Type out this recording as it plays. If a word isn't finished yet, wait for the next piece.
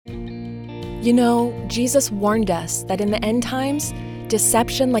You know, Jesus warned us that in the end times,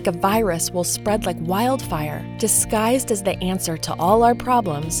 deception like a virus will spread like wildfire. Disguised as the answer to all our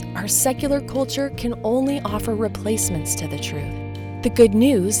problems, our secular culture can only offer replacements to the truth. The good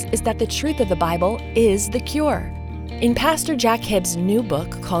news is that the truth of the Bible is the cure. In Pastor Jack Hibbs' new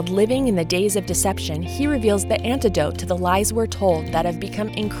book called Living in the Days of Deception, he reveals the antidote to the lies we're told that have become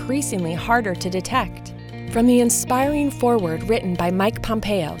increasingly harder to detect. From the inspiring foreword written by Mike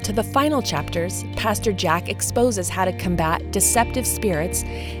Pompeo to the final chapters, Pastor Jack exposes how to combat deceptive spirits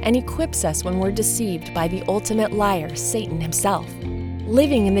and equips us when we're deceived by the ultimate liar, Satan himself.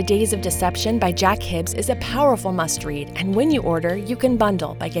 Living in the Days of Deception by Jack Hibbs is a powerful must-read, and when you order, you can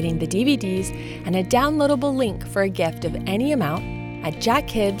bundle by getting the DVDs and a downloadable link for a gift of any amount at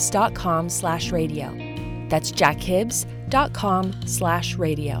jackhibbs.com/radio. That's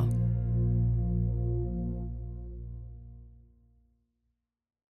jackhibbs.com/radio.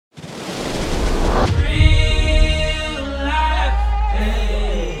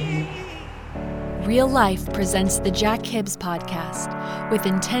 Real Life presents the Jack Hibbs Podcast with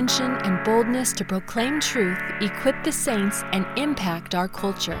intention and boldness to proclaim truth, equip the saints, and impact our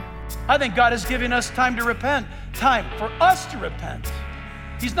culture. I think God is giving us time to repent, time for us to repent.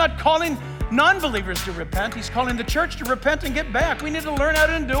 He's not calling non-believers to repent. He's calling the church to repent and get back. We need to learn how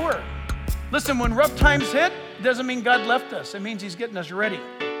to endure. Listen, when rough times hit, it doesn't mean God left us. It means He's getting us ready.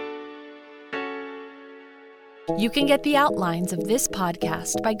 You can get the outlines of this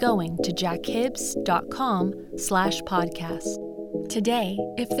podcast by going to jackhibbs.com/podcast. Today,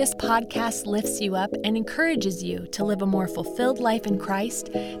 if this podcast lifts you up and encourages you to live a more fulfilled life in Christ,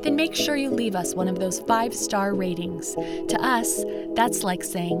 then make sure you leave us one of those 5-star ratings. To us, that's like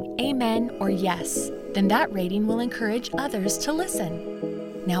saying amen or yes. Then that rating will encourage others to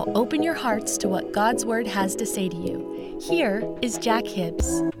listen. Now open your hearts to what God's Word has to say to you. Here is Jack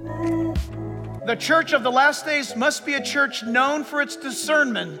Hibbs. The church of the last days must be a church known for its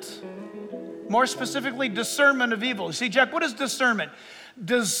discernment. More specifically, discernment of evil. You see, Jack, what is discernment?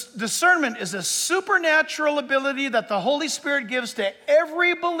 Discernment is a supernatural ability that the Holy Spirit gives to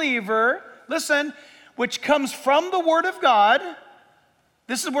every believer, listen, which comes from the Word of God.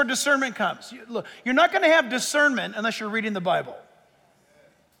 This is where discernment comes. Look, you're not going to have discernment unless you're reading the Bible.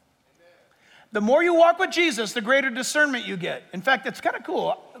 The more you walk with Jesus, the greater discernment you get. In fact, it's kind of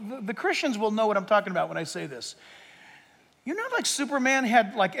cool. The Christians will know what I'm talking about when I say this. You know, like Superman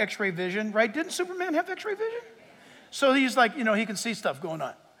had like X-ray vision, right? Didn't Superman have X-ray vision? So he's like, you know, he can see stuff going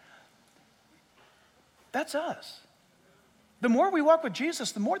on. That's us. The more we walk with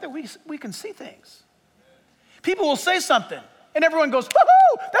Jesus, the more that we can see things. People will say something, and everyone goes,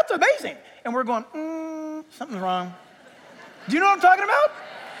 woohoo, that's amazing. And we're going, something's wrong. Do you know what I'm talking about?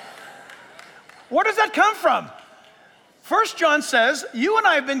 Where does that come from? 1 John says, you and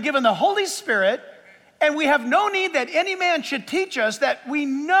I have been given the Holy Spirit, and we have no need that any man should teach us, that we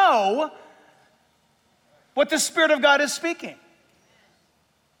know what the Spirit of God is speaking.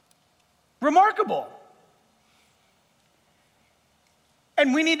 Remarkable.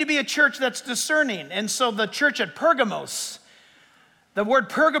 And we need to be a church that's discerning. And so the church at Pergamos, the word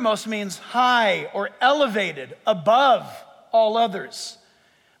Pergamos means high or elevated, above all others.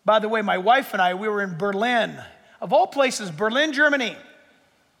 By the way, my wife and I, we were in Berlin, of all places, Berlin, Germany.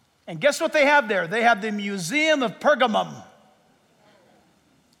 And guess what they have there? They have the Museum of Pergamum.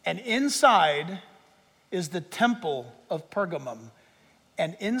 And inside is the Temple of Pergamum.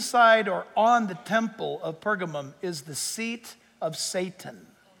 And inside or on the Temple of Pergamum is the seat of Satan.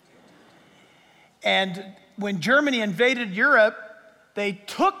 And when Germany invaded Europe, they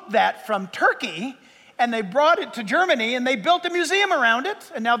took that from Turkey and they brought it to Germany, and they built a museum around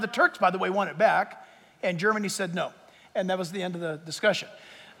it. And now the Turks, by the way, want it back. And Germany said no. And that was the end of the discussion.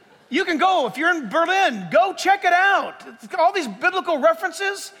 You can go, if you're in Berlin, go check it out. It's all these biblical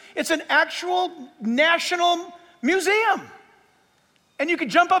references. It's an actual national museum. And you can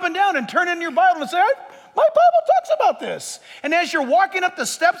jump up and down and turn in your Bible and say, my Bible talks about this. And as you're walking up the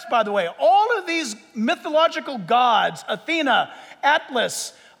steps, by the way, all of these mythological gods, Athena,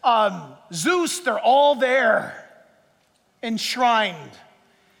 Atlas, Zeus, they're all there, enshrined.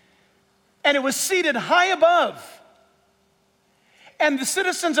 And it was seated high above. And the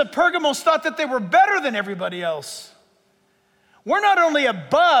citizens of Pergamos thought that they were better than everybody else. We're not only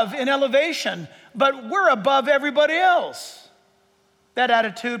above in elevation, but we're above everybody else. That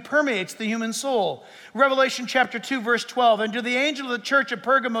attitude permeates the human soul. Revelation chapter 2, verse 12, and to the angel of the church of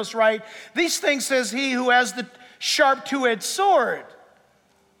Pergamos write, these things says he who has the sharp two-edged sword.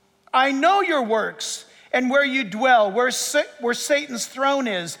 I know your works and where you dwell, where Satan's throne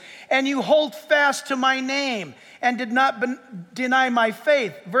is, and you hold fast to my name and did not deny my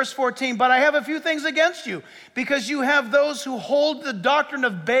faith. Verse 14, but I have a few things against you, because you have those who hold the doctrine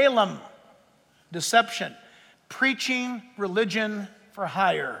of Balaam, deception, preaching religion for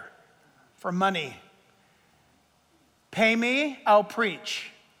hire, for money. Pay me, I'll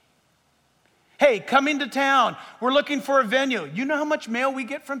preach. Hey, come into town. We're looking for a venue. You know how much mail we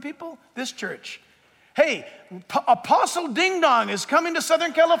get from people? This church. Hey, Apostle Ding Dong is coming to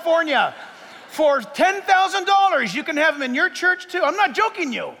Southern California for $10,000. You can have him in your church too. I'm not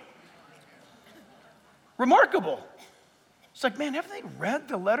joking you. Remarkable. It's like, man, haven't they read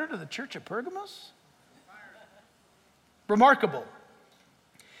the letter to the church of Pergamos? Remarkable.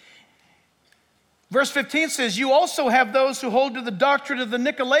 Verse 15 says, you also have those who hold to the doctrine of the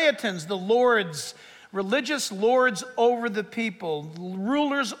Nicolaitans, the lords, religious lords over the people,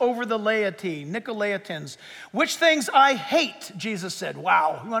 rulers over the laity, Nicolaitans, which things I hate, Jesus said.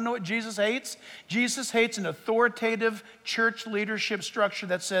 Wow, you want to know what Jesus hates? Jesus hates an authoritative church leadership structure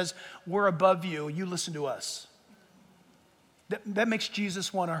that says, we're above you, you listen to us. That makes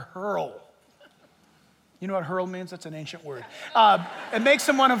Jesus want to hurl. You know what hurl means? That's an ancient word. It makes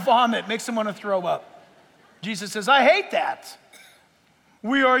him want to vomit, makes him want to throw up. Jesus says, I hate that.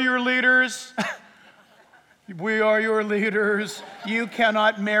 We are your leaders. We are your leaders. You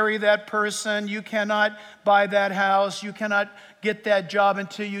cannot marry that person. You cannot buy that house. You cannot get that job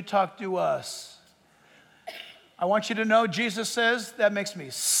until you talk to us. I want you to know, Jesus says, that makes me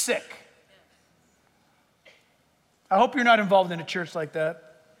sick. I hope you're not involved in a church like that.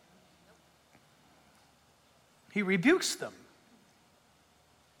 He rebukes them.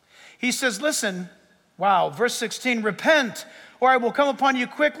 He says, listen, wow, verse 16, repent, or I will come upon you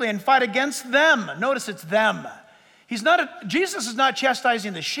quickly and fight against them. Notice it's them. Jesus is not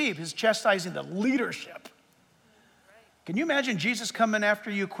chastising the sheep, he's chastising the leadership. Can you imagine Jesus coming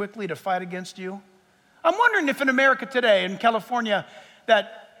after you quickly to fight against you? I'm wondering if in America today, in California,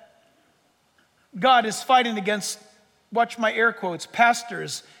 that God is fighting against, watch my air quotes,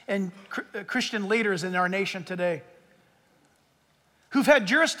 pastors and Christian leaders in our nation today who've had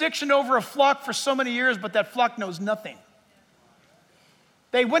jurisdiction over a flock for so many years, but that flock knows nothing.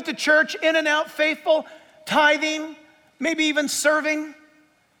 They went to church, in and out, faithful, tithing, maybe even serving,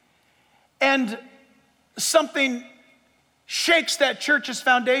 and something shakes that church's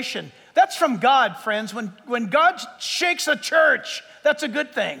foundation. That's from God, friends. When God shakes a church, that's a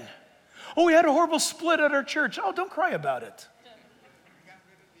good thing. Oh, we had a horrible split at our church. Oh, don't cry about it.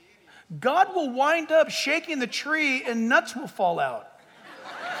 God will wind up shaking the tree and nuts will fall out.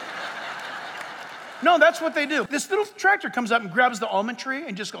 No, that's what they do. This little tractor comes up and grabs the almond tree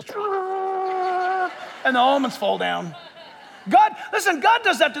and just goes, and the almonds fall down. God does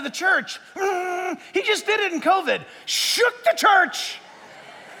that to the church. He just did it in COVID. Shook the church.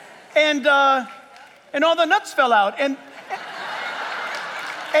 And all the nuts fell out. And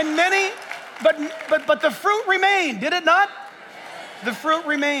many, but the fruit remained, did it not? The fruit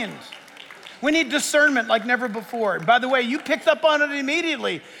remained. We need discernment like never before. By the way, you picked up on it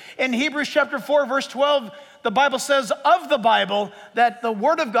immediately. In Hebrews chapter 4, verse 12, the Bible says of the Bible that the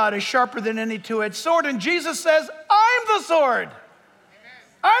word of God is sharper than any two-edged sword. And Jesus says, I'm the sword.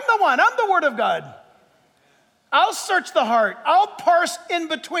 I'm the one. I'm the word of God. I'll search the heart. I'll parse in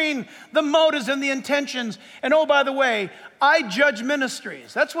between the motives and the intentions. And oh, by the way, I judge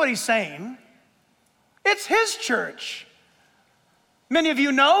ministries. That's what he's saying. It's his church. Many of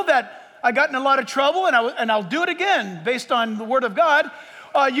you know that I got in a lot of trouble, and I'll do it again based on the word of God.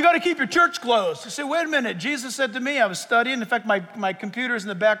 You got to keep your church closed. You say, wait a minute. Jesus said to me, I was studying. In fact, my computer's in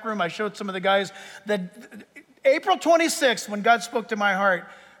the back room. I showed some of the guys that April 26th, when God spoke to my heart,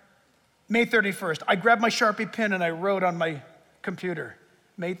 May 31st, I grabbed my Sharpie pen and I wrote on my computer,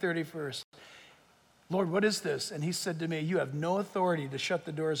 May 31st, Lord, what is this? And he said to me, you have no authority to shut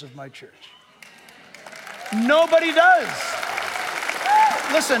the doors of my church. Nobody does.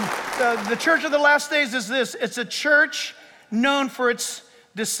 Listen, the church of the last days is this. It's a church known for its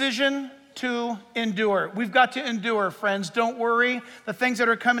decision to endure. We've got to endure, friends. Don't worry. The things that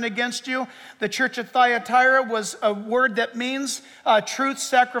are coming against you. The church of Thyatira was a word that means truth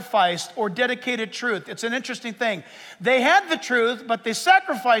sacrificed or dedicated truth. It's an interesting thing. They had the truth, but they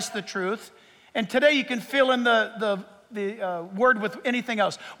sacrificed the truth. And today you can fill in the word with anything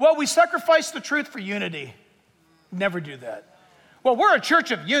else. Well, we sacrifice the truth for unity. Never do that. Well, we're a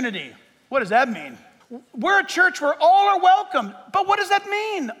church of unity. What does that mean? We're a church where all are welcomed. But what does that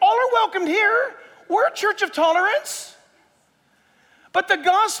mean? All are welcomed here. We're a church of tolerance. But the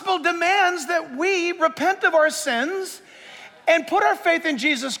gospel demands that we repent of our sins and put our faith in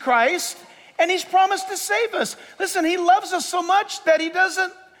Jesus Christ, and he's promised to save us. Listen, he loves us so much that he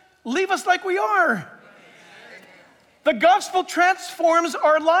doesn't leave us like we are. The gospel transforms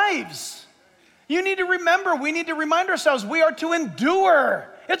our lives. You need to remember, we need to remind ourselves we are to endure.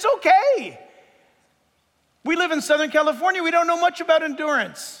 It's okay. We live in Southern California. We don't know much about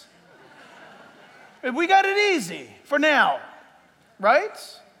endurance. We got it easy for now, right?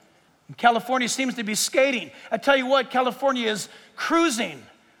 California seems to be skating. I tell you what, California is cruising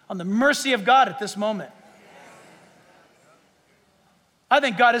on the mercy of God at this moment. I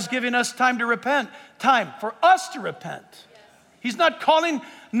think God is giving us time to repent, time for us to repent. He's not calling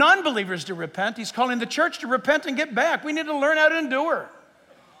non-believers to repent. He's calling the church to repent and get back. We need to learn how to endure.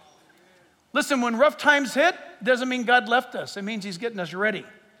 Listen, when rough times hit, doesn't mean God left us. It means he's getting us ready.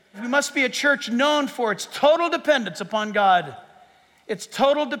 We must be a church known for its total dependence upon God. Its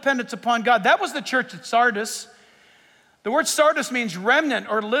total dependence upon God. That was the church at Sardis. The word Sardis means remnant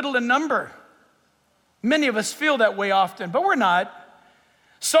or little in number. Many of us feel that way often, but we're not.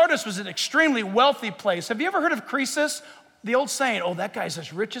 Sardis was an extremely wealthy place. Have you ever heard of Croesus? The old saying, oh, that guy's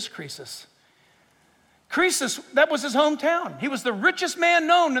as rich as Croesus. Croesus, that was his hometown. He was the richest man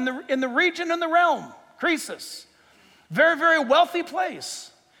known in the region and the realm. Croesus. Very, very wealthy place.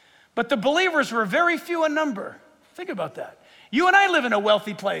 But the believers were very few in number. Think about that. You and I live in a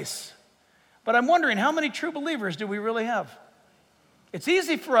wealthy place. But I'm wondering, how many true believers do we really have? It's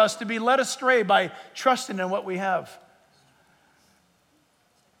easy for us to be led astray by trusting in what we have.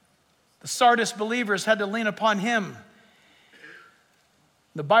 The Sardis believers had to lean upon him.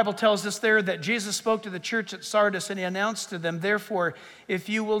 The Bible tells us there that Jesus spoke to the church at Sardis and he announced to them, therefore, if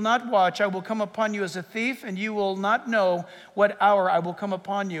you will not watch, I will come upon you as a thief, and you will not know what hour I will come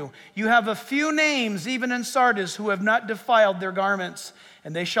upon you. You have a few names, even in Sardis, who have not defiled their garments,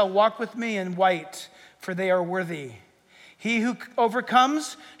 and they shall walk with me in white, for they are worthy. He who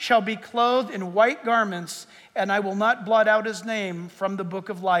overcomes shall be clothed in white garments, and I will not blot out his name from the book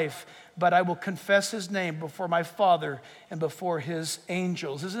of life, but I will confess his name before my Father and before his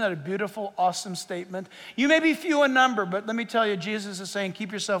angels. Isn't that a beautiful, awesome statement? You may be few in number, but let me tell you, Jesus is saying,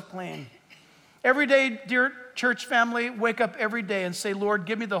 keep yourself clean. Every day, dear church family, wake up every day and say, Lord,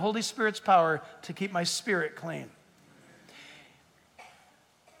 give me the Holy Spirit's power to keep my spirit clean.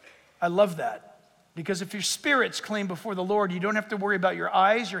 I love that, because if your spirit's clean before the Lord, you don't have to worry about your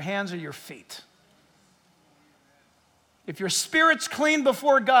eyes, your hands, or your feet. If your spirit's clean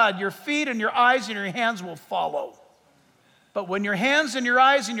before God, your feet and your eyes and your hands will follow. But when your hands and your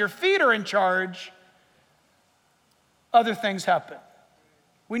eyes and your feet are in charge, other things happen.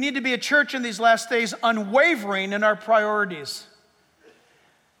 We need to be a church in these last days unwavering in our priorities.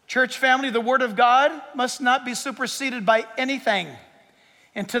 Church family, the Word of God must not be superseded by anything.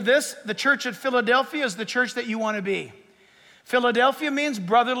 And to this, the church at Philadelphia is the church that you want to be. Philadelphia means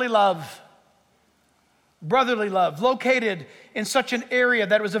brotherly love. Brotherly love, located in such an area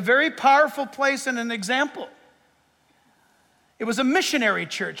that was a very powerful place and an example. It was a missionary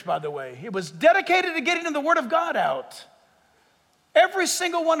church, by the way. It was dedicated to getting the Word of God out. Every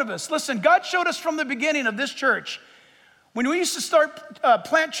single one of us. Listen, God showed us from the beginning of this church. When we used to start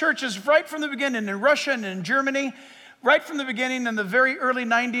plant churches right from the beginning in Russia and in Germany, right from the beginning in the very early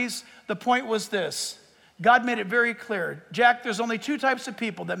 90s, the point was this. God made it very clear. Jack, there's only two types of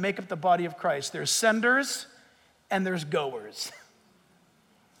people that make up the body of Christ. There's senders and there's goers.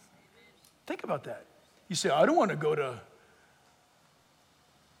 Think about that. You say, I don't want to go to,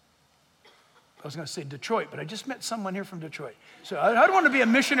 I was going to say Detroit, but I just met someone here from Detroit. So I don't want to be a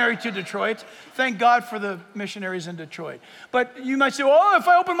missionary to Detroit. Thank God for the missionaries in Detroit. But you might say, well, if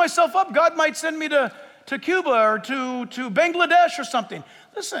I open myself up, God might send me to Cuba or to Bangladesh or something.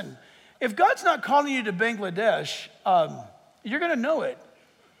 Listen, if God's not calling you to Bangladesh, you're going to know it.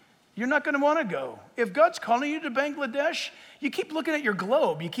 You're not going to want to go. If God's calling you to Bangladesh, you keep looking at your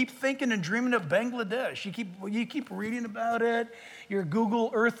globe. You keep thinking and dreaming of Bangladesh. You keep reading about it. You're Google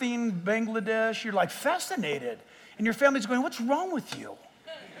earthing Bangladesh. You're like fascinated. And your family's going, what's wrong with you?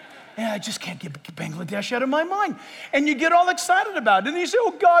 Yeah, I just can't get Bangladesh out of my mind. And you get all excited about it. And you say,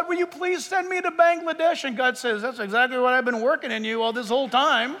 oh, God, will you please send me to Bangladesh? And God says, that's exactly what I've been working in you all this whole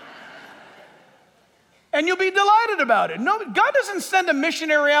time. And you'll be delighted about it. No, God doesn't send a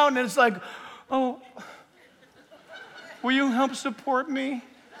missionary out and it's like, oh, will you help support me?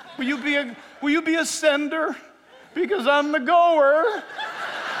 Will you be a sender? Because I'm the goer.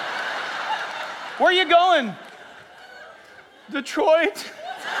 Where are you going? Detroit.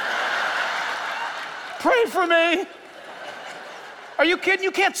 Pray for me. Are you kidding?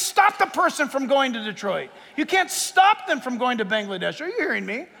 You can't stop the person from going to Detroit. You can't stop them from going to Bangladesh. Are you hearing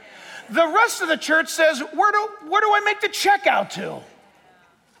me? The rest of the church says, where do I make the check out to?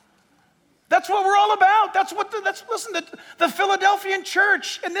 That's what we're all about. Listen, the Philadelphian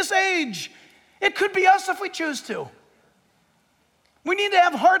church in this age, it could be us if we choose to. We need to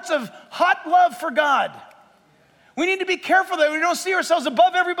have hearts of hot love for God. We need to be careful that we don't see ourselves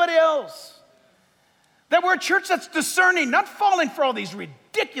above everybody else. That we're a church that's discerning, not falling for all these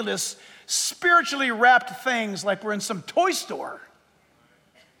ridiculous, spiritually wrapped things like we're in some toy store.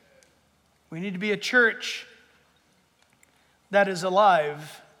 We need to be a church that is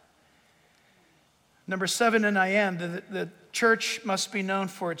alive. Number 7, and I am, the church must be known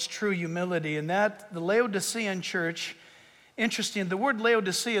for its true humility. And that, the Laodicean church, interesting, the word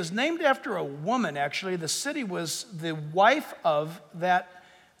Laodicea is named after a woman, actually. The city was the wife of that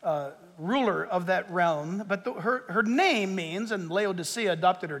ruler of that realm. But her name means, and Laodicea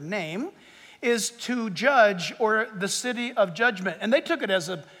adopted her name, is to judge, or the city of judgment. And they took it as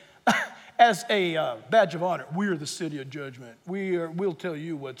a badge of honor. We are the city of judgment. We'll tell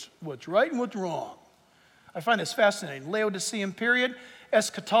you what's right and what's wrong. I find this fascinating. Laodicean period,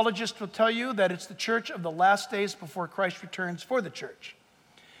 eschatologists will tell you that it's the church of the last days before Christ returns for the church.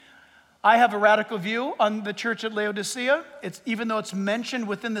 I have a radical view on the church at Laodicea. Even though it's mentioned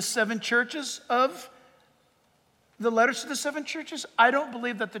within the 7 churches of the letters to the 7 churches, I don't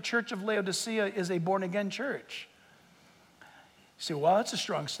believe that the church of Laodicea is a born-again church. You say, well, that's a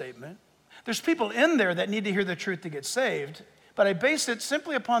strong statement. There's people in there that need to hear the truth to get saved, but I base it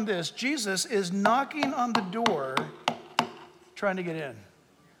simply upon this. Jesus is knocking on the door, trying to get in.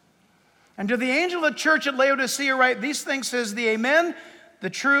 And to the angel of the church at Laodicea write, these things says the Amen, the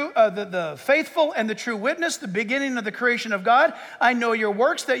true, the faithful and the true witness, the beginning of the creation of God. I know your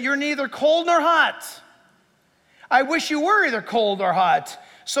works, that you're neither cold nor hot. I wish you were either cold or hot.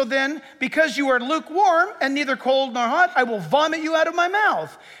 So then, because you are lukewarm and neither cold nor hot, I will vomit you out of my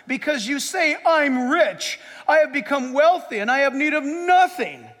mouth. Because you say, I'm rich, I have become wealthy, and I have need of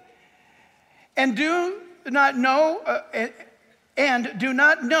nothing. And do not know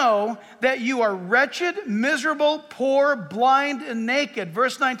that you are wretched, miserable, poor, blind, and naked.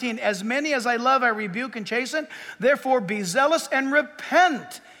 Verse 19, as many as I love, I rebuke and chasten. Therefore, be zealous and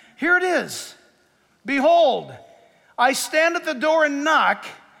repent. Here it is. Behold, I stand at the door and knock.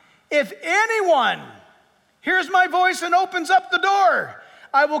 If anyone hears my voice and opens up the door,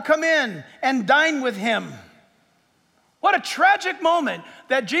 I will come in and dine with him. What a tragic moment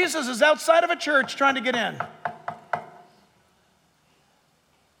that Jesus is outside of a church trying to get in.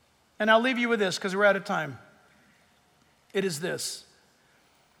 And I'll leave you with this because we're out of time. It is this.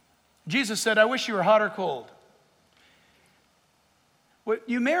 Jesus said, I wish you were hot or cold. What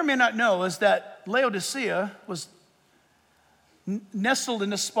you may or may not know is that Laodicea was nestled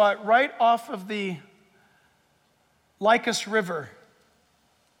in a spot right off of the Lycus River.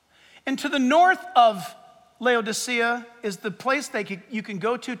 And to the north of Laodicea is the place you can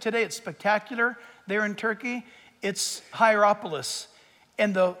go to today. It's spectacular there in Turkey. It's Hierapolis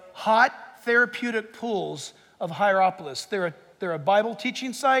and the hot therapeutic pools of Hierapolis. They're a Bible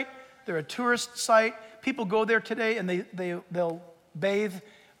teaching site. They're a tourist site. People go there today and they'll bathe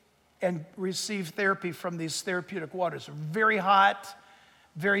and receive therapy from these therapeutic waters. They're very hot,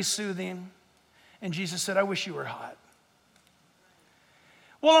 very soothing. And Jesus said, I wish you were hot.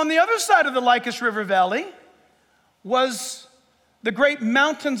 Well, on the other side of the Lycus River Valley was the great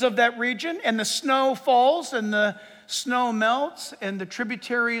mountains of that region, and the snow falls and the snow melts and the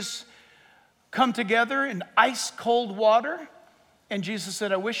tributaries come together in ice cold water. And Jesus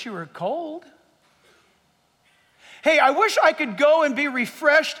said, I wish you were cold. Hey, I wish I could go and be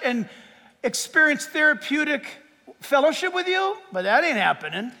refreshed and experience therapeutic fellowship with you, but that ain't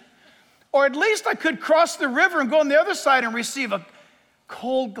happening. Or at least I could cross the river and go on the other side and receive a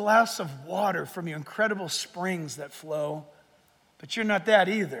cold glass of water from your incredible springs that flow. But you're not that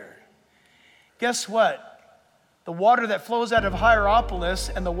either. Guess what? The water that flows out of Hierapolis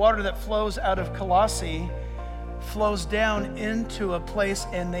and the water that flows out of Colossae flows down into a place,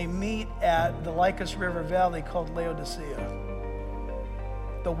 and they meet at the Lycus River Valley called Laodicea.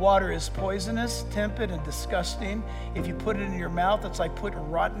 The water is poisonous, tepid, and disgusting. If you put it in your mouth, it's like putting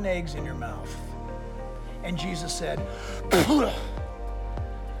rotten eggs in your mouth. And Jesus said, Pugh.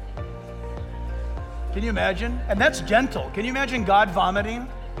 Can you imagine? And that's gentle. Can you imagine God vomiting?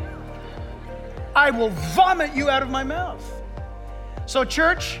 I will vomit you out of my mouth. So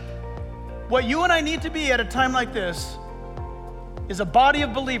church, what you and I need to be at a time like this is a body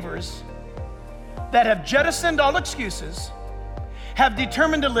of believers that have jettisoned all excuses, have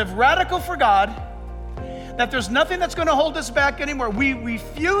determined to live radical for God, that there's nothing that's going to hold us back anymore. We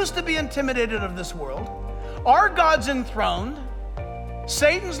refuse to be intimidated of this world. Our God's enthroned.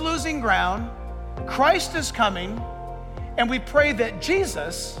 Satan's losing ground. Christ is coming. And we pray that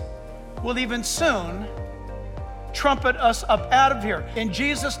Jesus will even soon trumpet us up out of here. In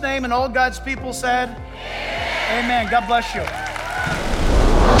Jesus' name, and all God's people said, Amen. God bless you.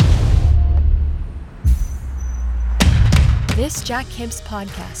 This Jack Hibbs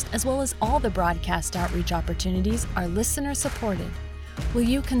podcast, as well as all the broadcast outreach opportunities, are listener-supported. Will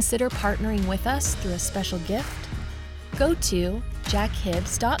you consider partnering with us through a special gift? Go to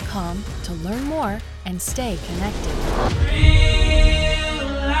jackhibbs.com to learn more and stay connected. Real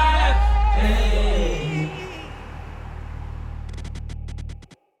life, hey.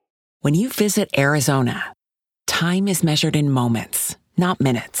 When you visit Arizona, time is measured in moments, not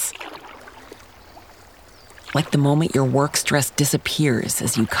minutes. Like the moment your work stress disappears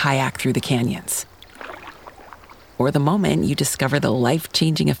as you kayak through the canyons. Or the moment you discover the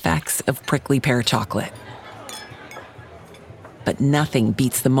life-changing effects of prickly pear chocolate. But nothing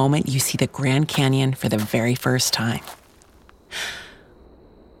beats the moment you see the Grand Canyon for the very first time.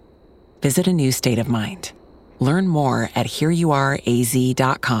 Visit a new state of mind. Learn more at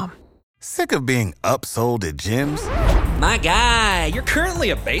hereyouareaz.com. Sick of being upsold at gyms? My guy, you're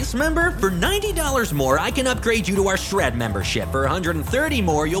currently a base member? For $90 more, I can upgrade you to our Shred membership. For $130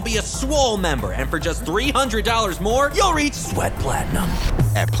 more, you'll be a Swole member. And for just $300 more, you'll reach Sweat Platinum.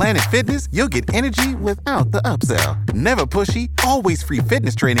 At Planet Fitness, you'll get energy without the upsell. Never pushy, always free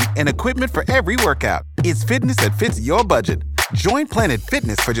fitness training and equipment for every workout. It's fitness that fits your budget. Join Planet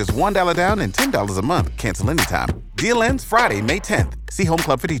Fitness for just $1 down and $10 a month. Cancel anytime. Deal ends Friday, May 10th. See Home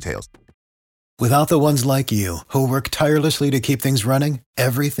Club for details. Without the ones like you, who work tirelessly to keep things running,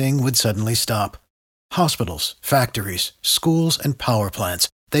 everything would suddenly stop. Hospitals, factories, schools, and power plants,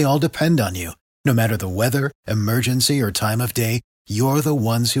 they all depend on you. No matter the weather, emergency, or time of day, you're the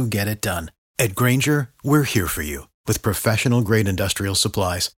ones who get it done. At Grainger, we're here for you with professional-grade industrial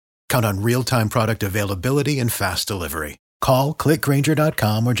supplies. Count on real-time product availability and fast delivery. Call, click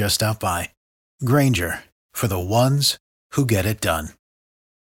Grainger.com, or just stop by. Grainger, for the ones who get it done.